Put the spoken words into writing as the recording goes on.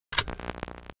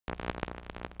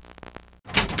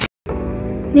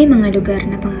May mga lugar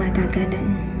na pangmatagalan.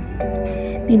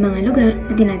 May mga lugar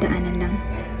na dinadaanan lang.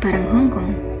 Parang Hong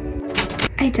Kong.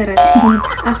 Ay, charot.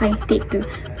 Okay, take 2.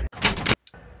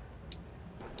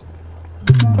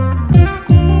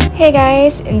 Hey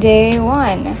guys, day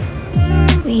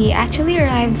 1. We actually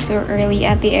arrived so early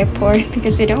at the airport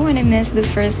because we don't want to miss the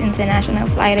first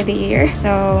international flight of the year.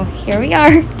 So here we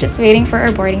are, just waiting for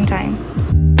our boarding time.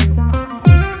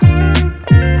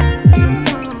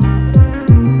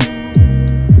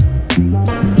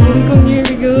 Here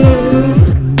we go.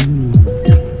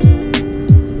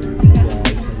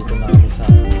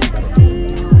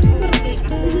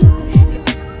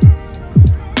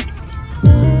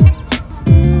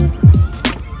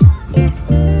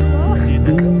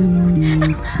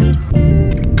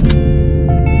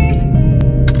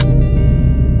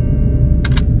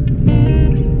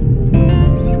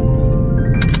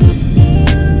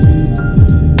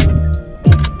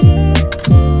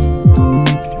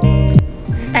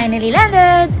 Finally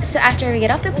landed! So after we get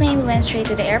off the plane, we went straight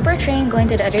to the airport train going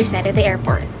to the other side of the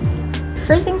airport.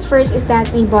 First things first is that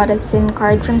we bought a SIM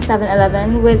card from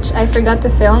 7-Eleven, which I forgot to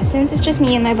film. Since it's just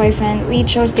me and my boyfriend, we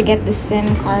chose to get the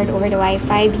SIM card over the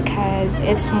Wi-Fi because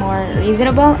it's more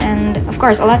reasonable and of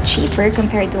course a lot cheaper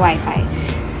compared to Wi-Fi.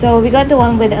 So we got the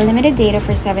one with unlimited data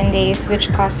for 7 days,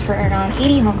 which cost for around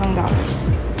 80 Hong Kong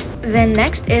dollars. Then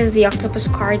next is the Octopus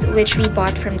card, which we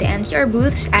bought from the NTR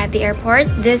booths at the airport.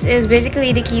 This is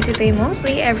basically the key to pay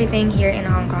mostly everything here in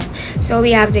Hong Kong, so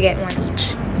we have to get one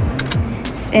each.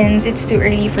 Since it's too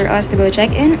early for us to go check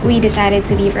in, we decided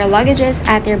to leave our luggages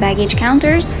at their baggage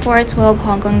counters for 12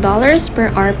 Hong Kong dollars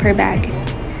per hour per bag.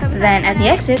 Then at the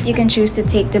exit, you can choose to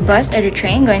take the bus or the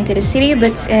train going to the city,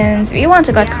 but since we want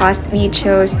to cut cost, we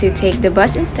chose to take the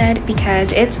bus instead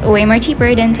because it's way more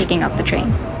cheaper than taking up the train.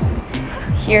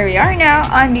 Here we are now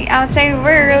on the outside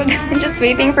world, just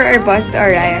waiting for our bus to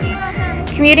arrive.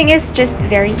 Commuting is just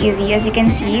very easy. As you can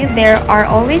see, there are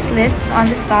always lists on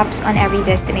the stops on every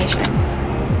destination.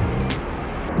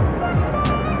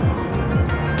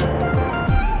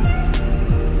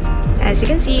 As you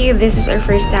can see, this is our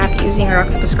first stop using our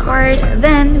Octopus card.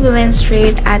 Then we went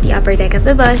straight at the upper deck of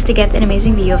the bus to get an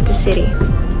amazing view of the city.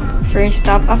 First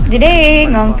stop of the day,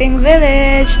 Ngong Ping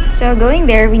Village. So going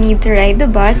there, we need to ride the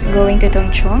bus going to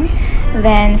Tung Chung.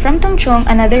 Then from Tung Chung,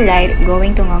 another ride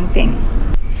going to Ngong Ping.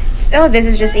 So this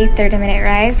is just a 30-minute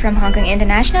ride from Hong Kong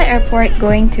International Airport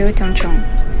going to Tung Chung.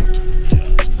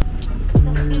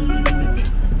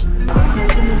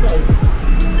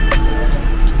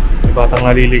 May batang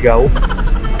naliligaw.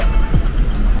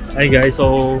 Hi guys,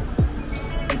 so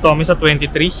ito kami sa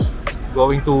 23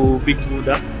 going to Big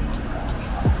Buddha.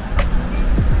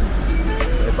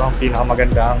 Ang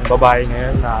pinakamagandang babae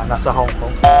ngayon na nasa Hong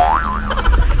Kong.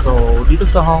 So dito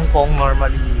sa Hong Kong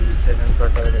normally 7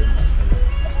 floor talaga yung mas nila.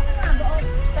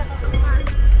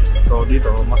 So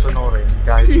dito masunurin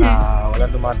kahit na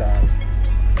walang dumadaan.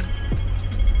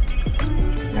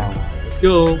 Now, let's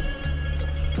go!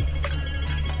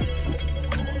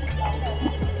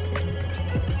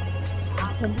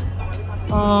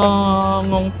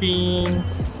 Ngong Ping,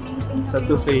 sad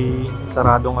to say,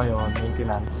 sarado ngayon,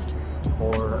 maintenance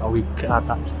for a week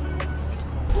ata.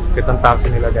 Kitang taxi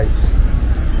nila guys.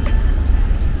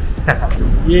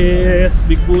 Yes,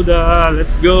 Big Buddha,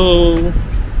 let's go!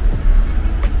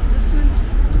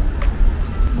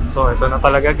 So ito na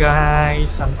talaga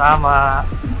guys, ang tama.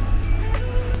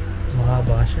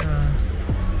 Mahaba siya.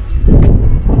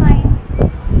 It's fine.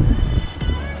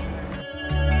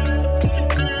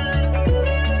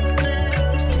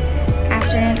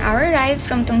 After an hour ride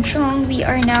from Tung Chung, we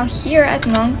are now here at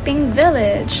Ngong Ping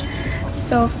Village.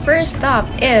 So first stop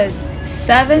is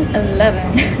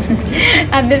 7-Eleven.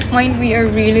 At this point, we are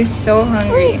really so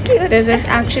hungry. This is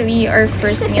actually our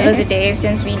first meal of the day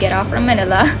since we get off from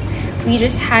Manila. We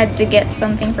just had to get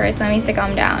something for our tummies to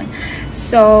calm down.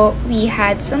 So we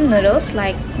had some noodles,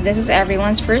 like this is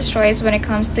everyone's first choice when it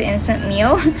comes to instant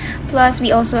meal. Plus,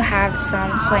 we also have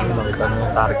some soy milk.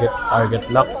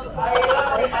 Target lock.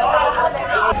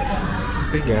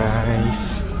 Okay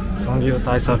guys, so dito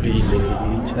tayo sa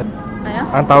village. At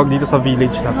ang tawag dito sa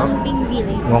village na to? Ngong Ping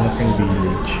Village. Ngong Ping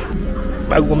Village.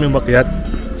 Bago kami makyat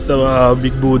sa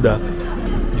Big Buddha,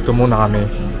 dito muna kami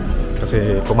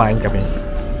kasi kumain kami.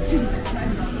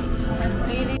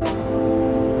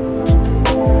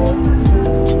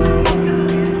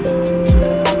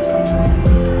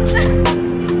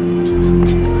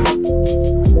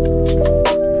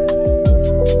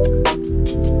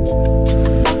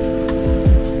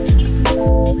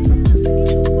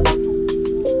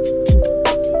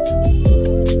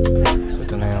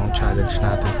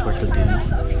 natin for today.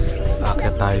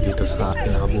 Aakyat tayo dito sa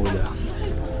pinaka-Buddha.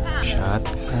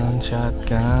 Shotgun,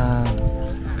 shotgun.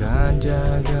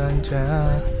 Ganja, ganja.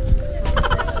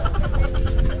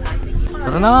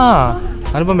 Tara na!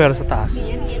 Ano ba meron sa taas?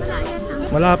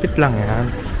 Malapit lang yan.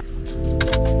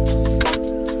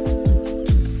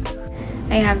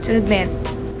 I have to admit,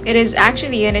 it is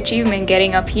actually an achievement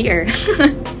getting up here.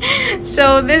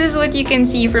 So this is what you can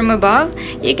see from above.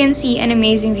 You can see an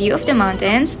amazing view of the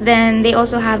mountains. Then they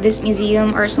also have this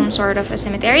museum or some sort of a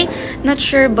cemetery. Not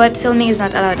sure, but filming is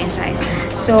not allowed inside.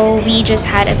 So we just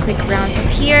had a quick rounds up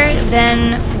here.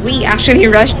 Then we actually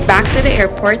rushed back to the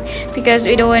airport because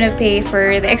we don't want to pay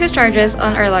for the extra charges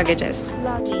on our luggages.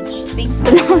 Luggage, thanks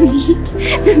to Lobby.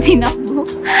 Nung tinakbo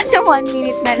na 1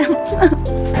 minute na lang.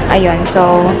 Ayun,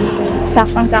 so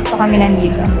saktong-sakto kami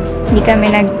nandito. Hindi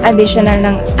kami nag-additional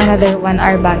ng another 1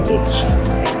 hour baggage.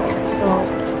 So,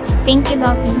 thank you,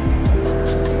 Lobby.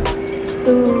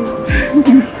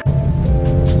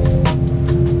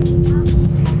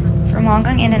 From Hong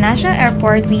Kong International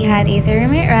Airport, we had a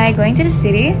 30-minute ride going to the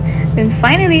city. Then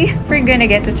finally, we're gonna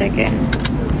get to check in.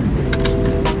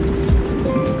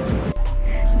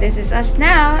 This is us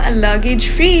now, luggage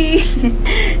free.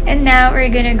 And now we're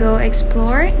gonna go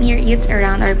explore near eats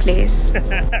around our place.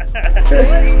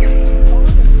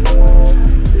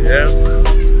 Yeah.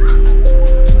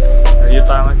 Dito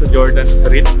tayo sa Jordan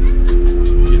Street.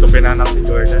 Dito pinanak si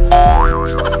Jordan.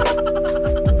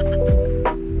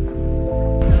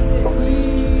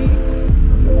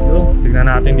 So, tignan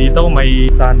natin dito kung may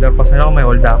underpass na, kung may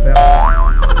hold upper.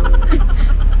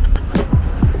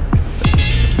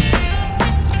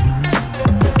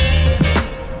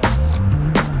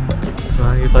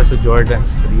 Tayo sa Jordan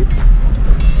Street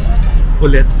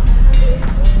ulit.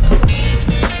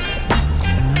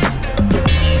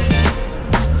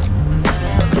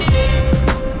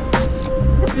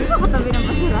 Katabi ng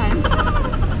basurahan.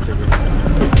 Sige.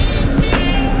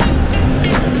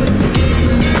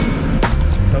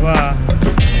 Tama.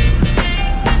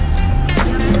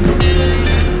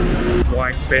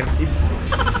 Mukhang expensive.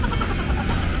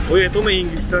 Uy, ito may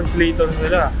English translator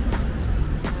nila.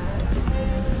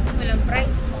 Walang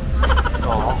price.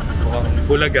 Oo, mukhang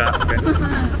bulaga.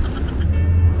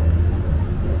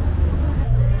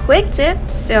 Quick tip,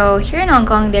 so here in Hong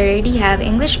Kong they already have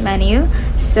English menu,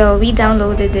 so we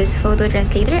downloaded this photo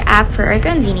translator app for our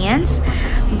convenience,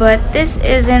 but this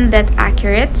isn't that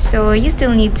accurate, so you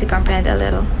still need to comprehend a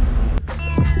little.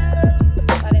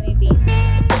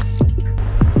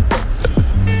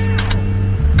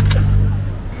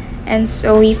 And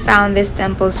so we found this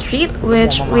Temple Street,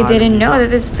 which we didn't know that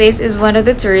this place is one of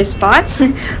the tourist spots.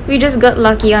 We just got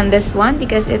lucky on this one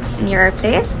because it's near our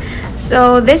place.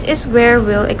 So this is where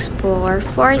we'll explore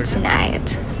for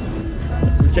tonight.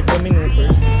 Check the menu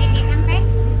first.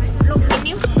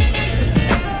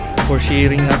 For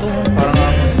sharing na to,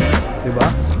 parang diba?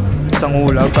 Isang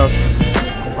ulaw, tapos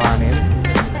kukanin.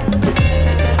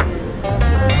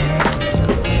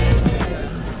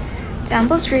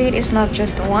 Temple Street is not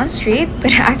just one street,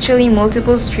 but actually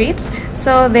multiple streets.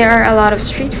 So there are a lot of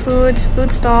street foods,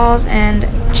 food stalls, and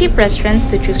cheap restaurants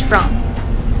to choose from.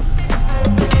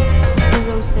 The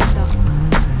roasted duck.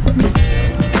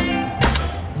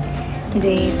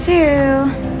 Day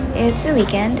 2. It's a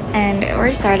weekend, and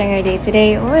we're starting our day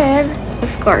today with,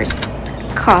 of course,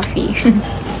 coffee.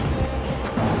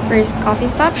 First coffee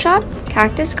stop shop,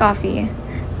 Cactus Coffee.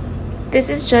 This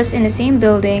is just in the same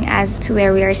building as to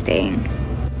where we are staying.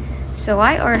 So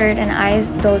I ordered an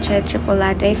iced dolce triple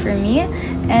latte for me,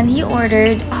 and he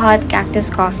ordered hot cactus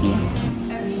coffee.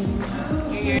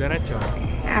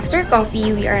 After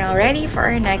coffee, we are now ready for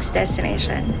our next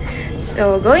destination.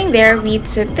 So going there, we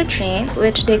took the train,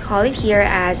 which they call it here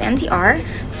as MTR.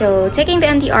 So taking the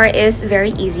MTR is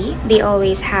very easy. They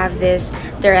always have these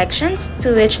directions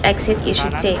to which exit you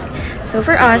should take. So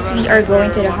for us, we are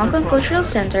going to the Hong Kong Cultural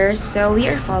Center, so we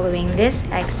are following this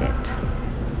exit.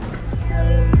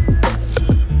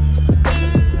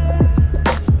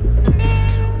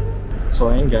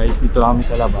 So ayun guys, dito kami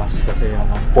sa labas kasi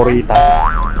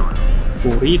purita.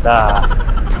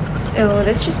 So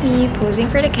that's just me posing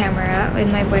for the camera with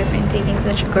my boyfriend taking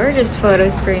such gorgeous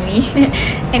photos for me.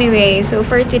 Anyway, so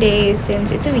for today,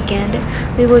 since it's a weekend,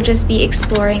 we will just be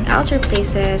exploring outdoor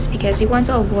places because we want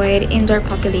to avoid indoor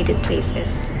populated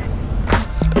places.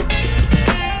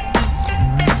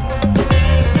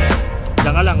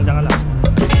 Diyan ka lang.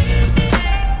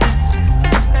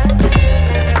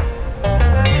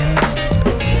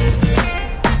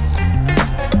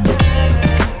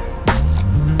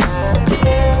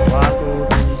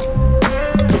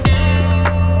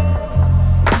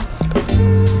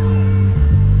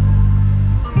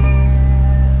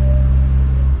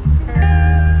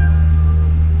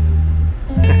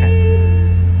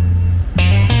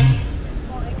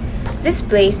 This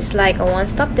place is like a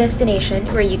one-stop destination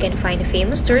where you can find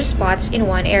famous tourist spots in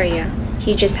one area.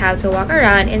 You just have to walk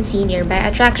around and see nearby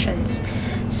attractions.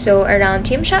 So around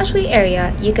Tsim Sha Tsui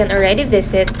area, you can already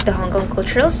visit the Hong Kong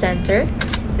Cultural Center,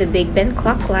 the Big Ben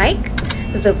Clock Like,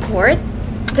 the port,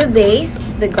 the bay,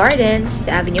 the garden,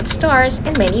 the Avenue of Stars,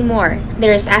 and many more.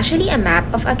 There is actually a map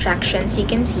of attractions you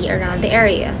can see around the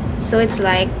area, so it's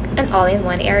like an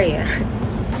all-in-one area.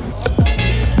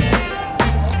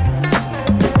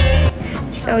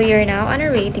 So you're now on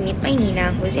our way to meet my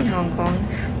Nina who's in Hong Kong,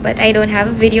 but I don't have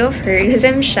a video of her because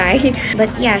I'm shy. But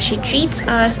yeah, she treats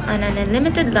us on an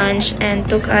unlimited lunch and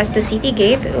took us to City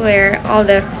Gate where all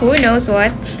the who knows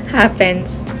what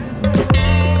happens.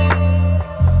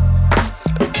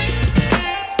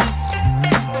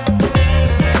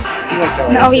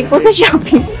 Nauwi po sa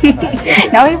shopping.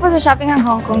 Nauwi po sa shopping ang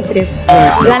Hong Kong trip.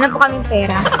 Wala na po kaming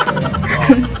pera.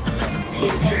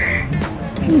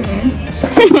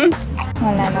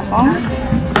 Wala na po pera.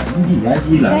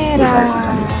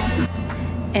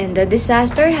 And the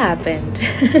disaster happened.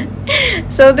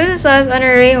 So this is us on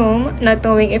our way home, not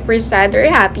knowing if we're sad or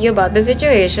happy about the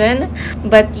situation.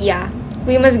 But yeah,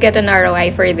 we must get an ROI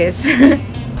for this.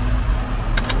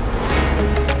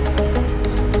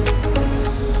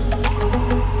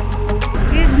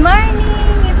 Good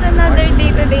morning! It's another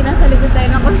day today. Nasa likod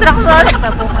tayo ng construction.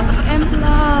 Ito po kami M+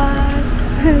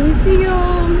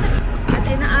 Museum. At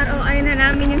na-ROI na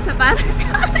namin yung sapatos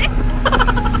namin.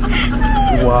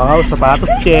 Wow,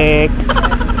 sapatos check!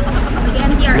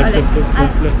 Mag-MTR ulit. Flip.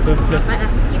 Para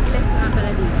keep left nga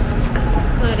pala dito.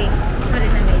 Sorry. Sorry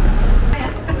na guys.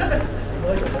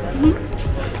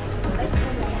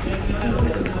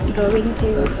 Going to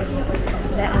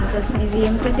the M+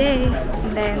 Museum today.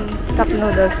 And then Cup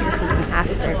Noodles Museum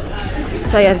after.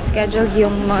 So yan, scheduled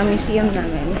yung mga museum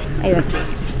namin. Ayun.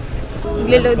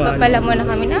 Maglo-load pa pala muna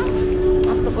kami ng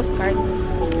octopus card.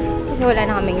 Kasi wala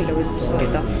na kaming load. So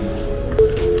ito.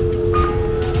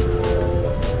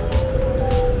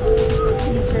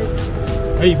 Insert.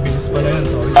 Ay, bilis pala yan.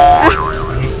 Sorry.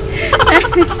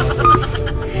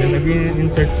 Then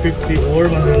nag-insert 50 or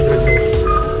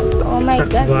 100. Oh my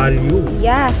exact God. Value.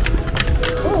 Yeah.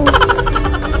 Oh.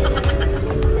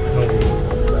 No.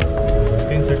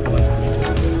 Insert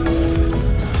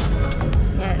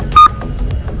 100. Yan.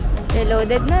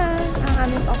 Reloaded na ang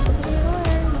aming octopus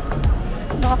card.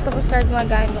 Ang octopus card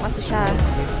magagamit mo kasi siya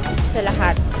sa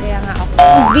lahat. Kaya nga ako.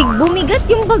 Big bumigat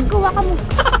yung bag ko. Waka mo.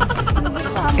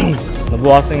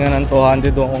 Nabukasan nga ng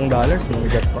 $200 dollars.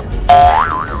 Mabigat pa.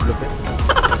 Lupit.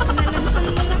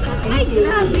 Ay,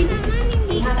 grabe naman.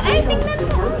 Ay, tingnan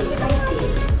mo.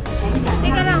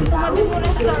 Teka lang, tumabi mo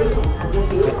ng store.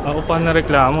 Ako pa na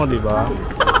reklamo, di ba?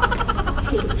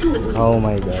 Oh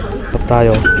my God. Up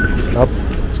tayo. Up.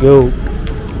 Let's go.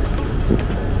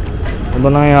 Ano ba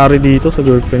nangyayari dito sa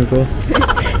girlfriend ko?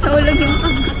 Nahulog yung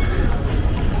pag.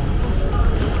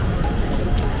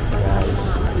 Guys,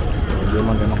 hindi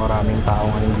man ganun karaming tao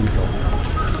ngayon dito.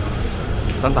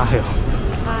 Saan tayo?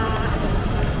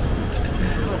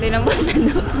 Buti nang basan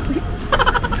daw kami.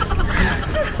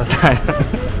 Saan tayo?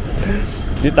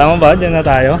 Di tama ba? Diyan na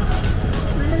tayo?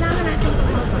 Malalaman natin.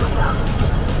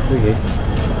 Sige.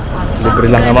 Libre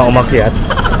lang naman umakyat.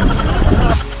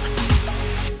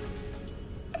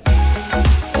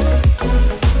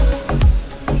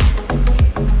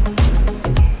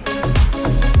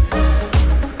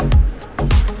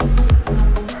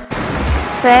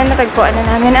 So ayan, natagpuan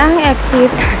na namin ang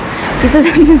exit dito sa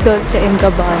Dolce &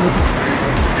 Gabbana.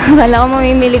 Akala ko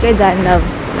mamimili ka dyan, love.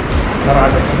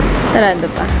 Sarado. Sarado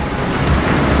pa.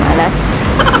 Malas.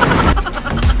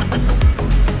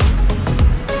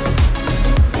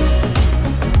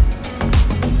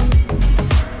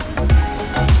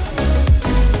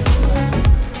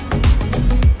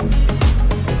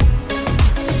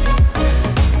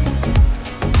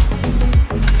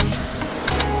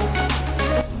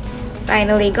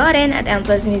 Finally got in at M+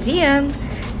 Museum.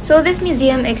 So this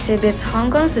museum exhibits Hong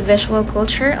Kong's visual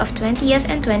culture of 20th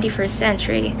and 21st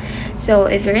century. So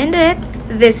if you're into it,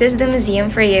 this is the museum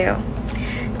for you.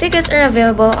 Tickets are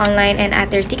available online and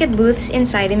at their ticket booths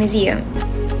inside the museum.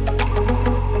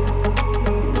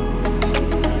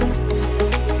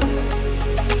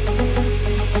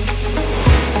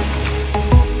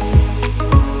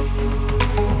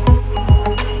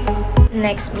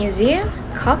 Next museum,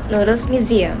 Cup Noodles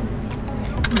Museum.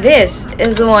 This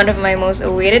is one of my most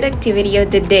awaited activity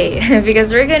of the day because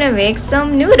we're gonna make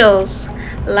some noodles,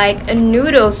 like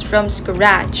noodles from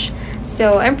scratch.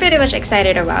 So I'm pretty much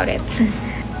excited about it.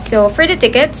 So for the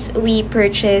tickets, we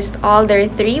purchased all their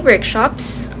 3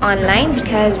 workshops online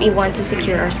because we want to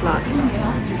secure our slots.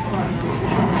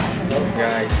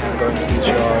 Guys, I'm going to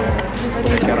show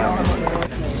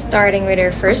Starting with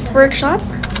our first workshop,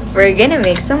 we're gonna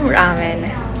make some ramen.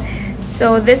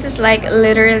 So this is like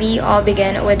literally all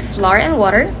began with flour and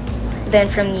water, then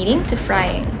from kneading to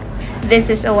frying. This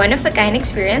is a one-of-a-kind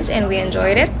experience and we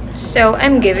enjoyed it, so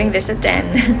I'm giving this a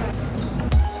 10.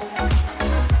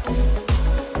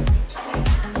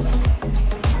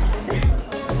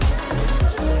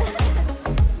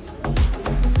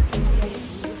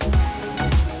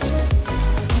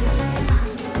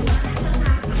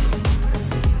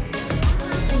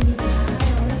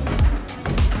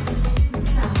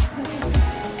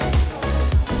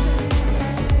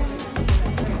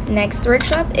 Next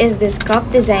workshop is this cup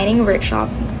designing workshop.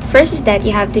 First is that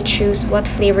you have to choose what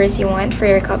flavors you want for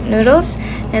your cup noodles,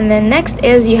 and then next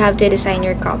is you have to design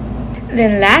your cup.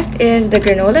 Then last is the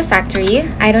granola factory.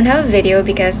 I don't have a video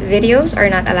because videos are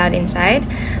not allowed inside,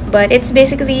 but it's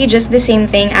basically just the same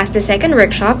thing as the second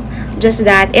workshop, just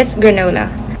that it's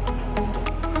granola.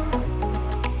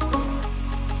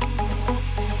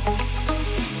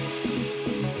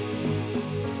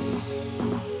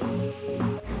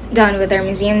 Done with our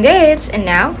museum dates, and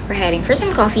now we're heading for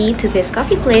some coffee to this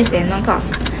coffee place in Bangkok,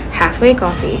 Halfway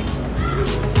Coffee.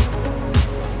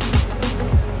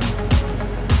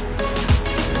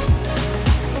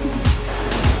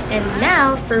 And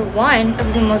now for one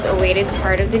of the most awaited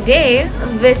part of the day,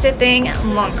 visiting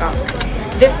Mongkok,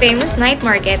 the famous night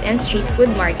market and street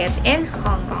food market in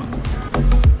Hong Kong.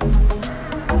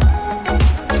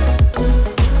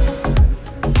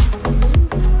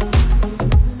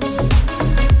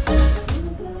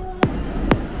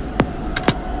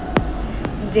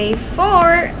 Day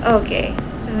 4. Okay,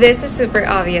 this is super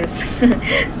obvious.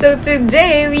 So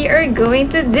today we are going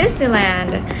to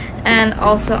Disneyland, and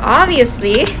also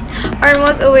obviously our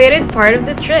most awaited part of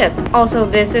the trip. Also,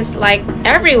 this is like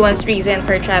everyone's reason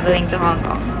for traveling to Hong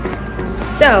Kong.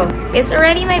 So it's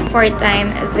already my 4th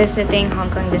time visiting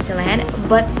Hong Kong Disneyland,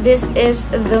 but this is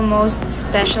the most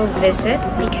special visit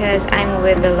because I'm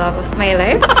with the love of my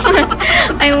life.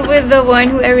 I'm with the one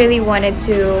who I really wanted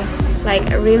to, I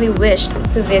really wished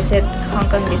to visit Hong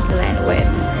Kong Disneyland with.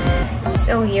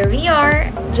 So here we are,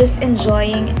 just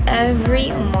enjoying every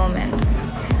moment.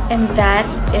 And that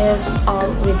is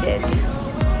all we did.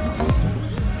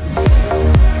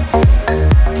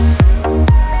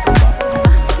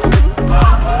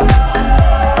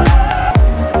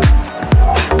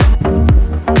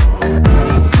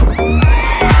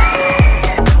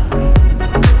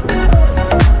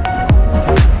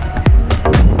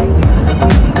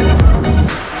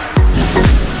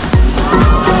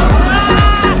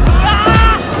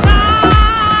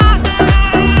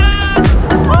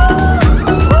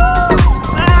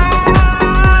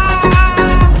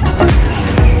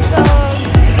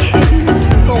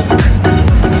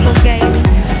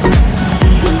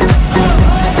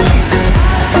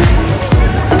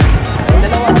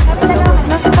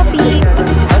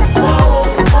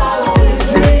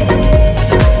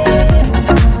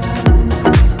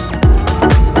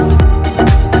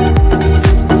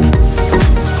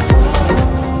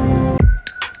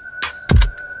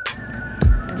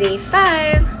 Day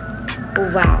 5.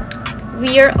 Wow,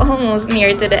 we are almost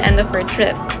near to the end of our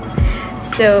trip.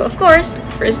 So of course,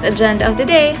 first agenda of the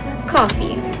day,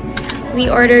 coffee. We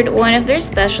ordered one of their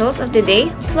specials of the day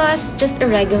plus just a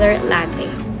regular latte.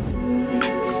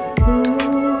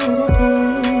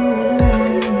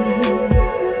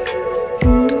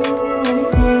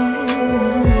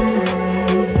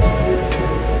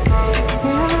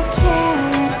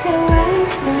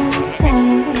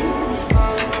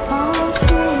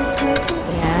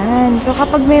 So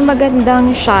kapag may magandang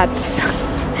shots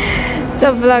sa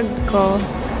vlog ko,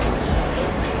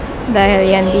 dahil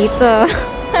yan dito.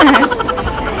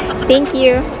 Thank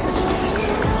you.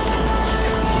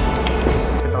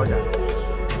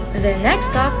 The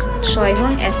next stop, Choi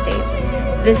Hung Estate.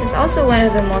 This is also one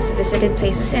of the most visited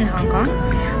places in Hong Kong,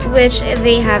 which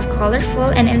they have colorful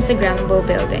and Instagrammable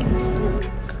buildings.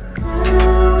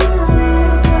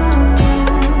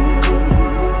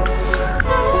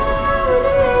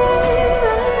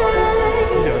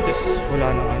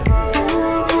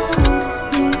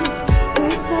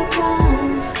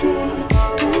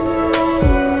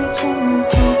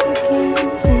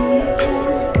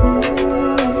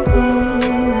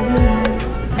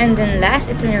 And then last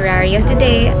itinerary of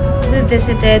today, we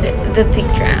visited the Pig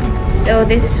Tram. So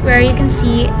this is where you can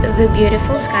see the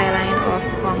beautiful skyline of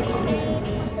Hong Kong.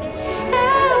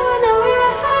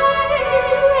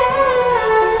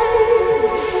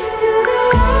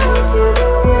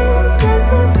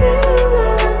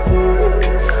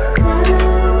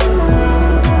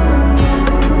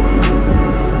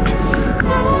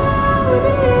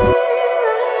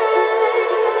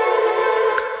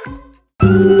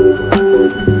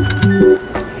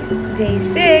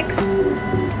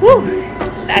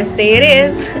 day it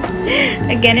is.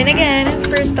 Again and again,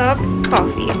 first stop,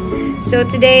 coffee. So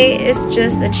today is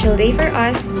just a chill day for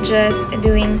us, just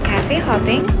doing cafe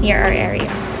hopping near our area.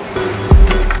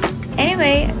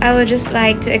 Anyway, I would just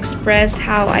like to express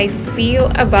how I feel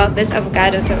about this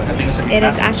avocado toast. It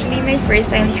is actually my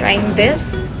first time trying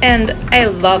this, and I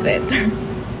love it.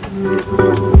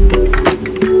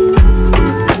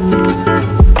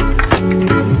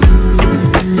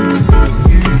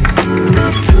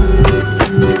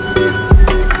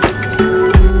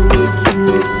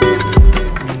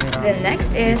 The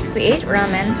next is we ate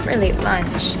ramen for late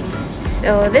lunch.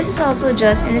 So this is also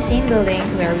just in the same building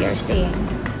to where we are staying.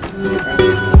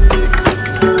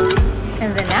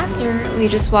 And then after, we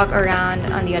just walk around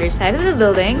on the other side of the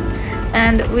building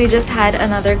and we just had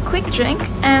another quick drink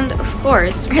and of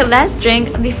course our last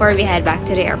drink before we head back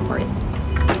to the airport.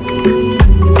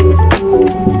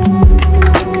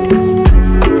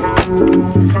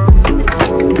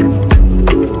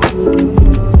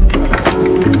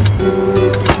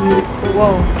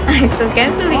 Whoa, I still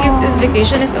can't believe this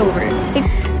vacation is over.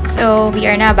 So we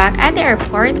are now back at the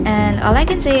airport and all I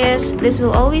can say is this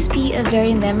will always be a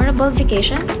very memorable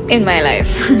vacation in my life.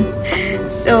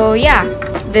 So yeah,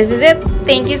 this is it.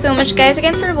 Thank you so much guys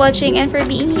again for watching and for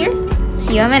being here.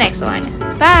 See you on my next one.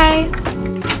 Bye!